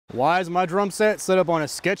Why is my drum set set up on a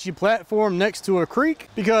sketchy platform next to a creek?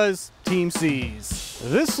 Because Team Seas.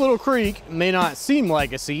 This little creek may not seem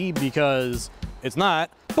like a sea because it's not,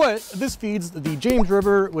 but this feeds the James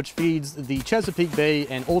River, which feeds the Chesapeake Bay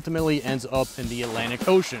and ultimately ends up in the Atlantic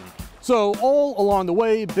Ocean. So all along the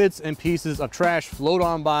way, bits and pieces of trash float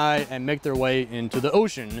on by and make their way into the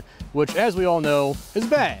ocean, which, as we all know, is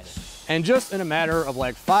bad. And just in a matter of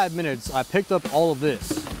like 5 minutes, I picked up all of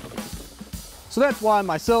this. So that's why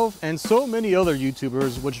myself and so many other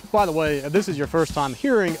YouTubers, which, by the way, if this is your first time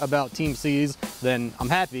hearing about Team Seas, then I'm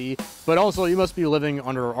happy, but also you must be living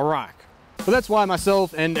under a rock. But that's why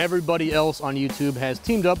myself and everybody else on YouTube has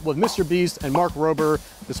teamed up with Mr. Beast and Mark Rober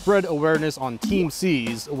to spread awareness on Team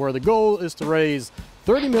Seas, where the goal is to raise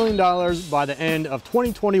 $30 million by the end of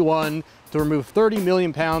 2021 to remove 30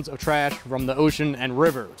 million pounds of trash from the ocean and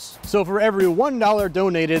rivers. So for every $1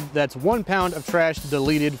 donated, that's 1 pound of trash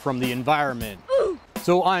deleted from the environment.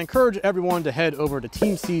 So I encourage everyone to head over to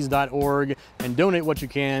teamseas.org and donate what you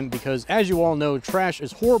can, because as you all know, trash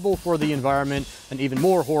is horrible for the environment and even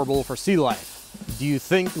more horrible for sea life. Do you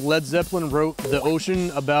think Led Zeppelin wrote The Ocean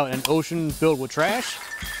about an ocean filled with trash?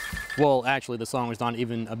 Well, actually the song is not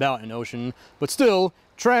even about an ocean, but still,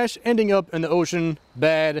 trash ending up in the ocean,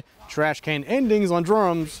 bad. Trash can endings on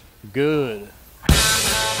drums, good.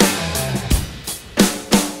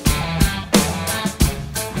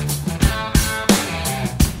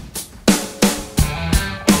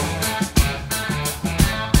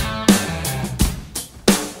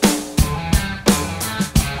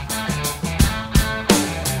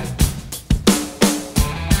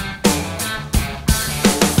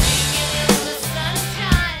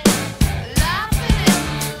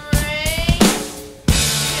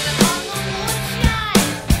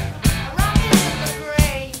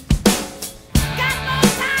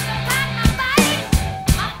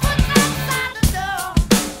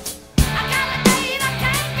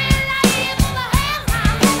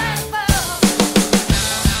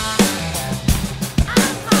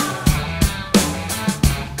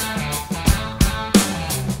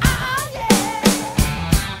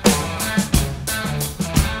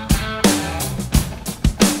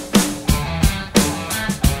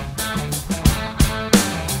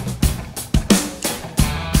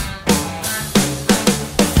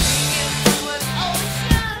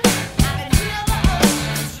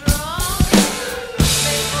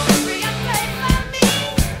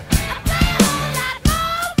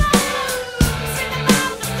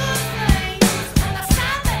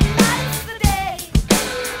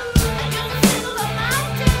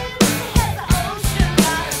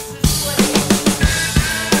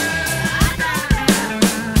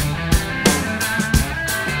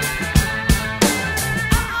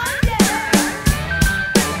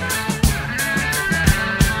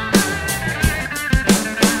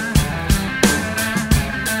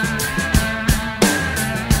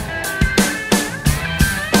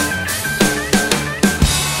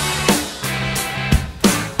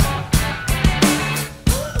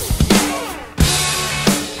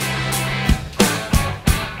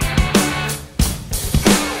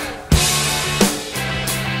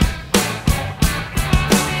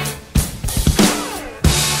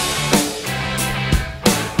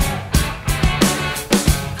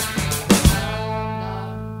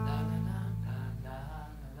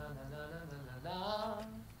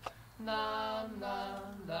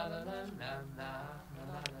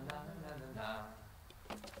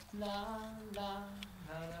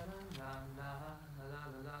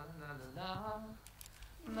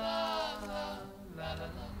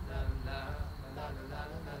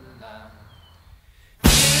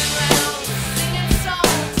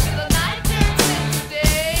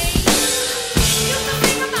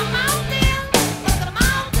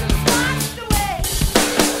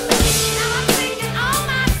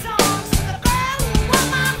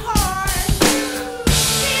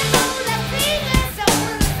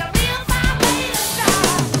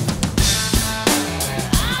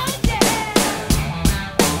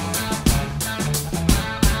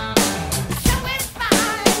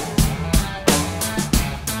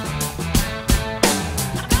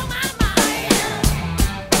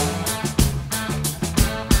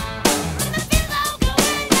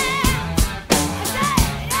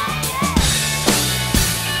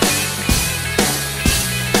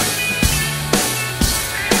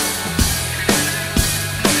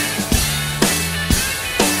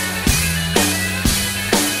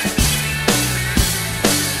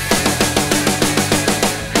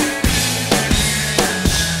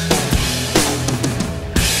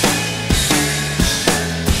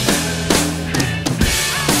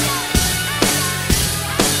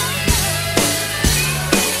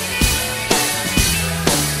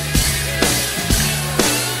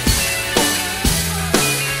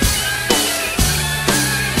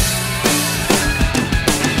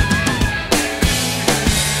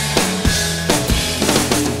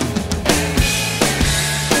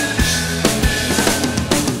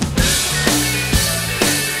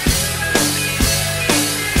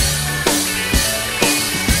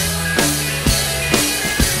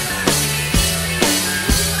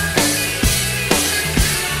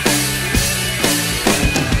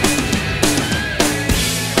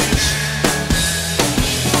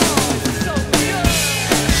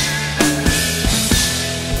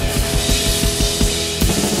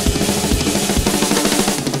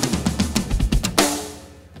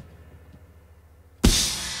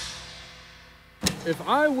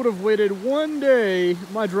 I would have waited one day,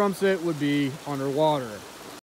 my drum set would be underwater.